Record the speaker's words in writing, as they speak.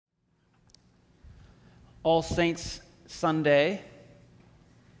All Saints Sunday,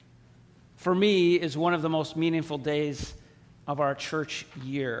 for me, is one of the most meaningful days of our church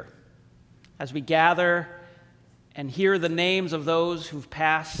year. As we gather and hear the names of those who've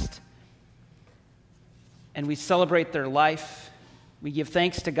passed, and we celebrate their life, we give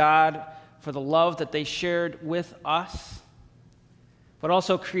thanks to God for the love that they shared with us, but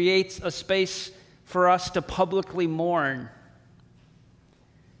also creates a space for us to publicly mourn,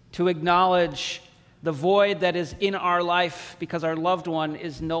 to acknowledge the void that is in our life because our loved one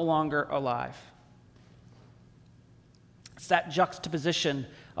is no longer alive. It's that juxtaposition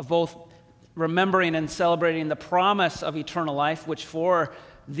of both remembering and celebrating the promise of eternal life, which for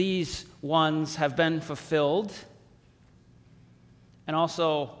these ones have been fulfilled, and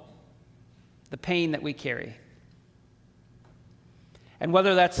also the pain that we carry. And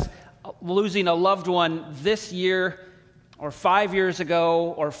whether that's losing a loved one this year or 5 years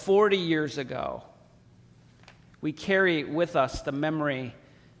ago or 40 years ago, we carry with us the memory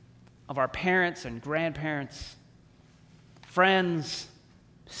of our parents and grandparents, friends,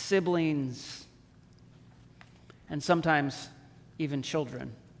 siblings, and sometimes even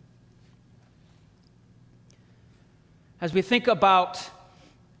children. As we think about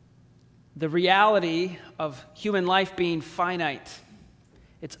the reality of human life being finite,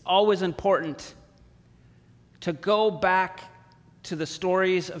 it's always important to go back to the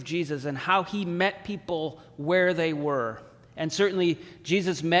stories of Jesus and how he met people where they were. And certainly,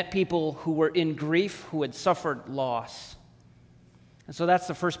 Jesus met people who were in grief, who had suffered loss. And so that's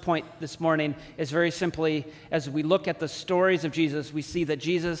the first point this morning, is very simply, as we look at the stories of Jesus, we see that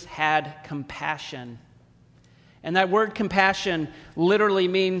Jesus had compassion. And that word compassion literally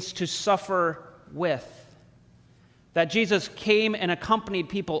means to suffer with. That Jesus came and accompanied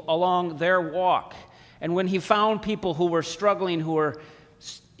people along their walk. And when he found people who were struggling, who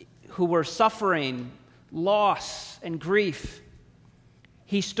were suffering loss and grief,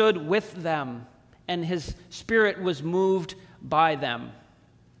 he stood with them, and his spirit was moved by them.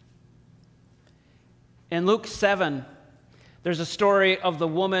 In Luke 7, there's a story of the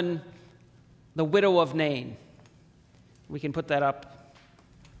woman, the widow of Nain. We can put that up.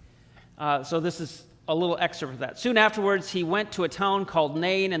 So this is a little excerpt of that. Soon afterwards, he went to a town called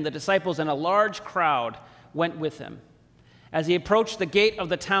Nain, and the disciples and a large crowd went with him. As he approached the gate of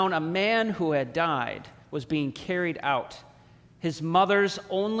the town, a man who had died was being carried out, his mother's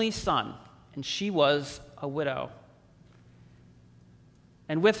only son, and she was a widow.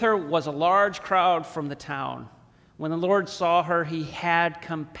 And with her was a large crowd from the town. When the Lord saw her, he had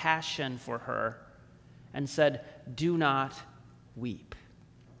compassion for her and said, "Do not weep."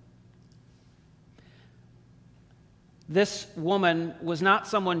 This woman was not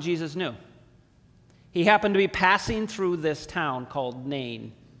someone Jesus knew. He happened to be passing through this town called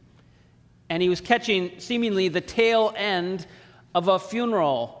Nain, and he was catching seemingly the tail end of a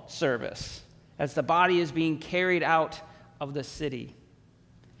funeral service as the body is being carried out of the city.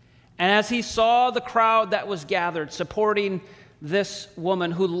 And as he saw the crowd that was gathered supporting this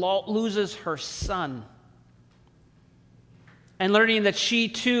woman who loses her son, and learning that she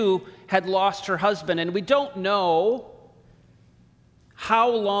too had lost her husband, and we don't know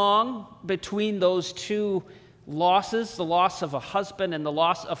how long between those two losses, the loss of a husband and the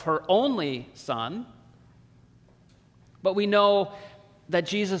loss of her only son, but we know that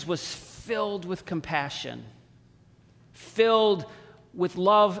Jesus was filled with compassion, filled with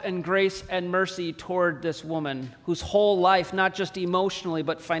love and grace and mercy toward this woman whose whole life, not just emotionally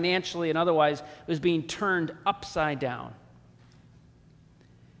but financially and otherwise, was being turned upside down.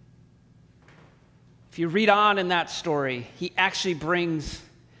 If you read on in that story, he actually brings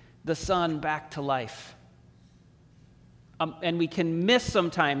the son back to life. And we can miss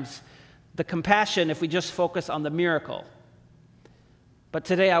sometimes the compassion if we just focus on the miracle. But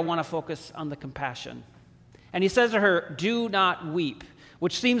today I want to focus on the compassion. And he says to her, "Do not weep,"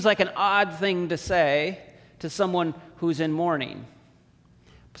 which seems like an odd thing to say to someone who's in mourning.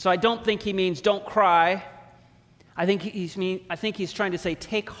 So I don't think he means don't cry. I think he's trying to say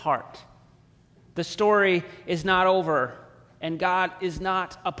take heart. The story is not over, and God is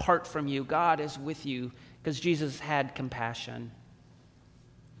not apart from you. God is with you because Jesus had compassion.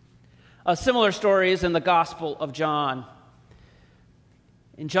 A similar story is in the Gospel of John.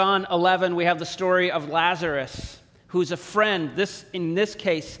 In John 11, we have the story of Lazarus, who's a friend. In this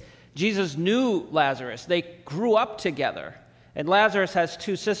case, Jesus knew Lazarus. They grew up together. And Lazarus has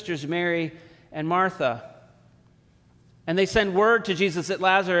two sisters, Mary and Martha. And they send word to Jesus that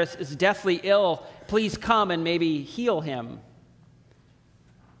Lazarus is deathly ill. Please come and maybe heal him.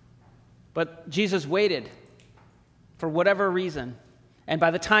 But Jesus waited for whatever reason. And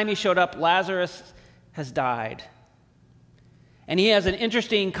by the time he showed up, Lazarus has died. And he has an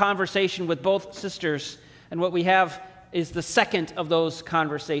interesting conversation with both sisters, and what we have is the second of those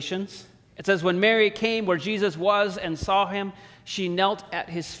conversations. It says, when Mary came where Jesus was and saw him, she knelt at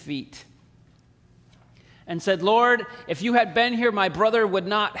his feet and said, Lord, if you had been here, my brother would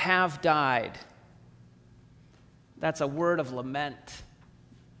not have died. That's a word of lament.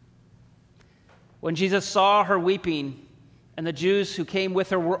 When Jesus saw her weeping, and the Jews who came with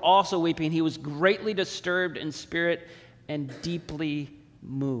her were also weeping, he was greatly disturbed in spirit and deeply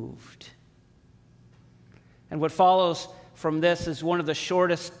moved. And what follows from this is one of the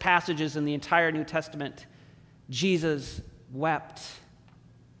shortest passages in the entire New Testament. Jesus wept.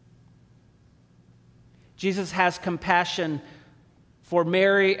 Jesus has compassion for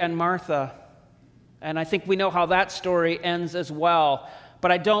Mary and Martha. And I think we know how that story ends as well.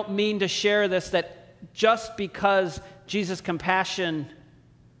 But I don't mean to share this, that just because Jesus' compassion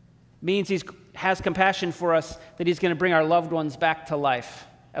means he has compassion for us, that he's going to bring our loved ones back to life,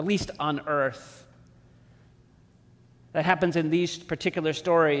 at least on earth. That happens in these particular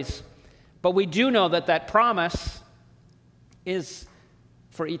stories. But we do know that that promise is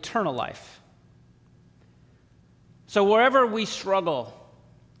for eternal life. So wherever we struggle,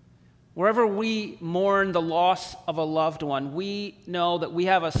 wherever we mourn the loss of a loved one, we know that we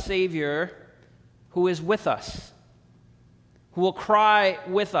have a Savior who is with us, who will cry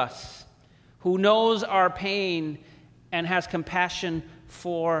with us, who knows our pain and has compassion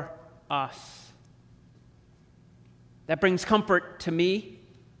for us. That brings comfort to me,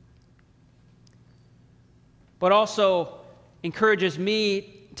 but also encourages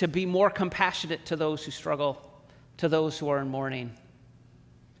me to be more compassionate to those who struggle, to those who are in mourning.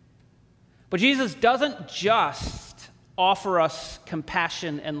 But Jesus doesn't just offer us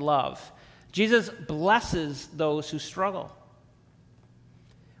compassion and love. Jesus blesses those who struggle.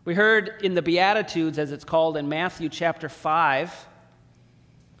 We heard in the Beatitudes, as it's called in Matthew chapter 5,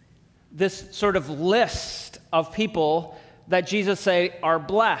 this sort of list of people that Jesus say are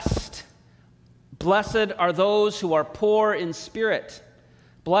blessed. Blessed are those who are poor in spirit.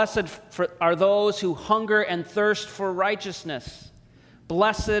 Blessed are those who hunger and thirst for righteousness.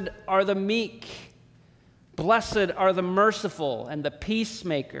 Blessed are the meek. Blessed are the merciful and the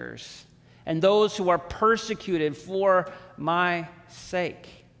peacemakers, and those who are persecuted for my sake.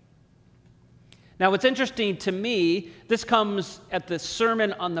 Now, what's interesting to me, this comes at the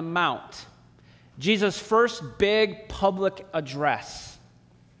Sermon on the Mount, Jesus' first big public address.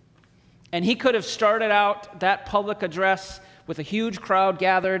 And he could have started out that public address with a huge crowd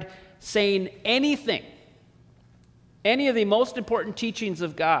gathered, saying anything, any of the most important teachings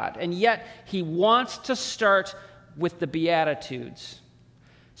of God, and yet he wants to start with the Beatitudes,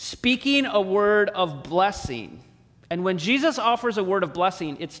 speaking a word of blessing. And when Jesus offers a word of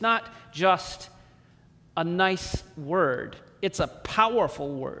blessing, it's not just a nice word, it's a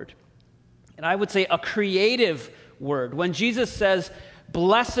powerful word. And I would say a creative word. When Jesus says,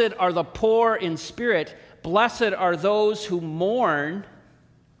 blessed are the poor in spirit, blessed are those who mourn,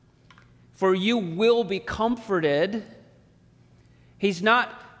 for you will be comforted. He's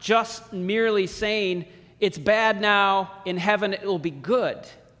not just merely saying, it's bad now, in heaven it will be good.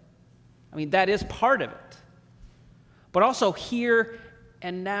 I mean, that is part of it. But also here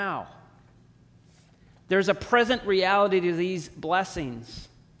and now. There's a present reality to these blessings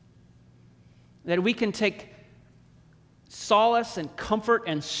that we can take solace and comfort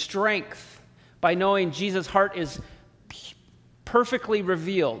and strength by knowing Jesus' heart is perfectly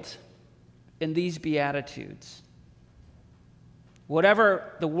revealed in these Beatitudes.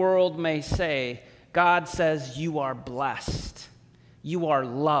 Whatever the world may say, God says you are blessed, you are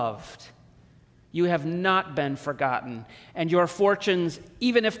loved, you have not been forgotten, and your fortunes,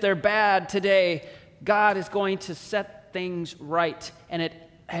 even if they're bad today, God is going to set things right, and it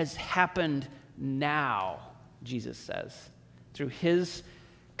has happened now, Jesus says, through his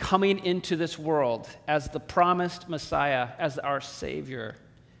coming into this world as the promised Messiah, as our Savior.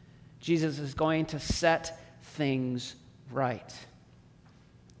 Jesus is going to set things right.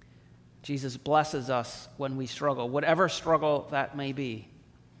 Jesus blesses us when we struggle, whatever struggle that may be.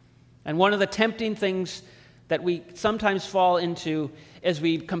 And one of the tempting things that we sometimes fall into is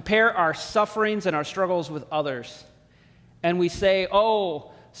we compare our sufferings and our struggles with others. And we say,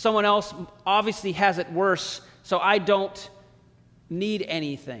 oh, someone else obviously has it worse, so I don't need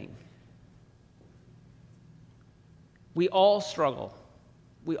anything. We all struggle.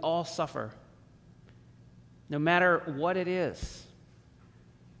 We all suffer, no matter what it is.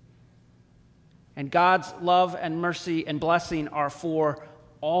 And God's love and mercy and blessing are for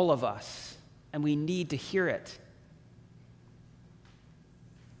all of us, and we need to hear it.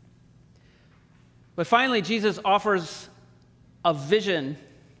 But finally, Jesus offers a vision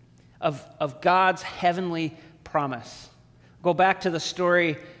of God's heavenly promise. Go back to the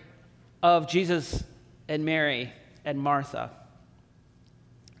story of Jesus and Mary and Martha.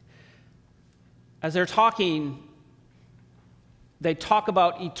 As they're talking, they talk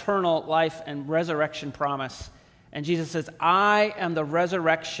about eternal life and resurrection promise. And Jesus says, I am the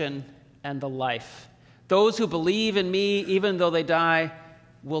resurrection and the life. Those who believe in me, even though they die,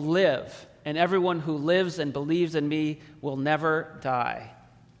 will live. And everyone who lives and believes in me will never die.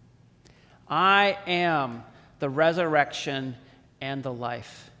 I am the resurrection and the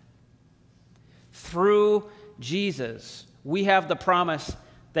life. Through Jesus, we have the promise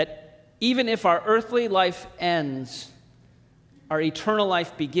that even if our earthly life ends, our eternal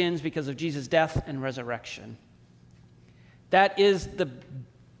life begins because of Jesus' death and resurrection. That is the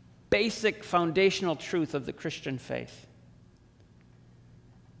basic foundational truth of the Christian faith.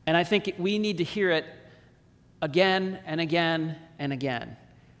 And I think we need to hear it again and again and again.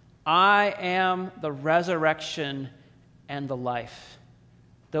 I am the resurrection and the life.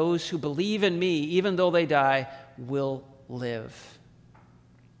 Those who believe in me, even though they die, will live.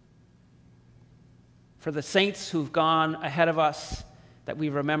 For the saints who've gone ahead of us that we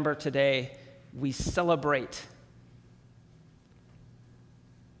remember today, we celebrate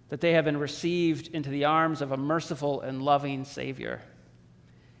that they have been received into the arms of a merciful and loving Savior.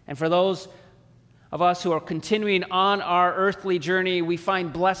 And for those of us who are continuing on our earthly journey, we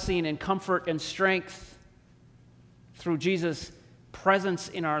find blessing and comfort and strength through Jesus' presence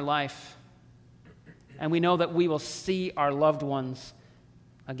in our life. And we know that we will see our loved ones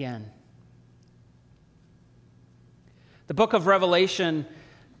again. The book of Revelation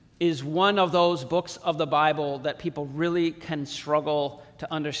is one of those books of the Bible that people really can struggle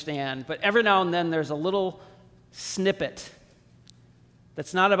to understand. But every now and then there's a little snippet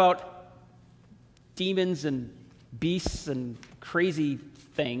that's not about demons and beasts and crazy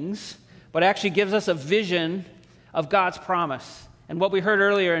things, but actually gives us a vision of God's promise. And what we heard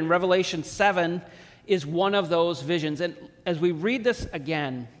earlier in Revelation 7 is one of those visions. And as we read this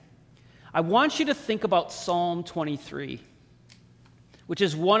again, I want you to think about Psalm 23, which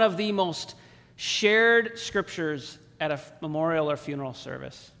is one of the most shared scriptures at a memorial or funeral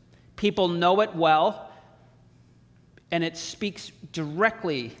service. People know it well, and it speaks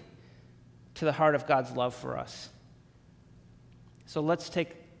directly to the heart of God's love for us. So let's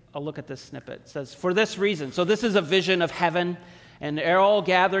take a look at this snippet. It says, for this reason, so this is a vision of heaven, and they're all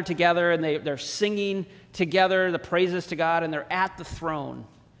gathered together, and they're singing together the praises to God, and they're at the throne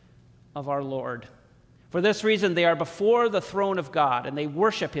of our Lord. For this reason, they are before the throne of God, and they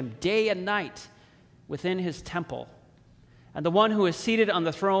worship him day and night within his temple. And the one who is seated on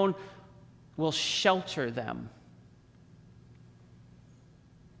the throne will shelter them.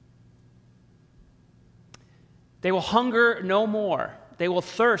 They will hunger no more. They will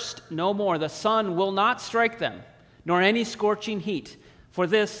thirst no more. The sun will not strike them, nor any scorching heat. For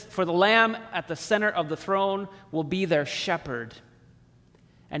the Lamb at the center of the throne will be their shepherd,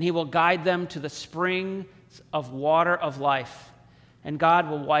 and he will guide them to the springs of water of life, and God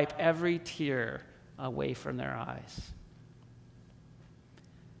will wipe every tear away from their eyes.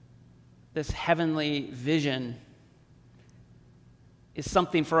 This heavenly vision is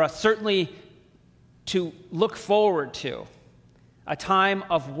something for us certainly to look forward to. A time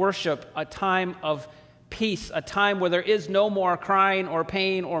of worship, a time of peace, a time where there is no more crying or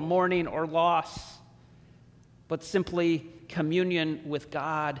pain or mourning or loss, but simply communion with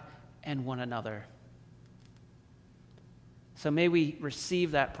God and one another. So may we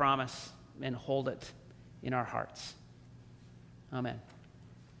receive that promise and hold it in our hearts. Amen.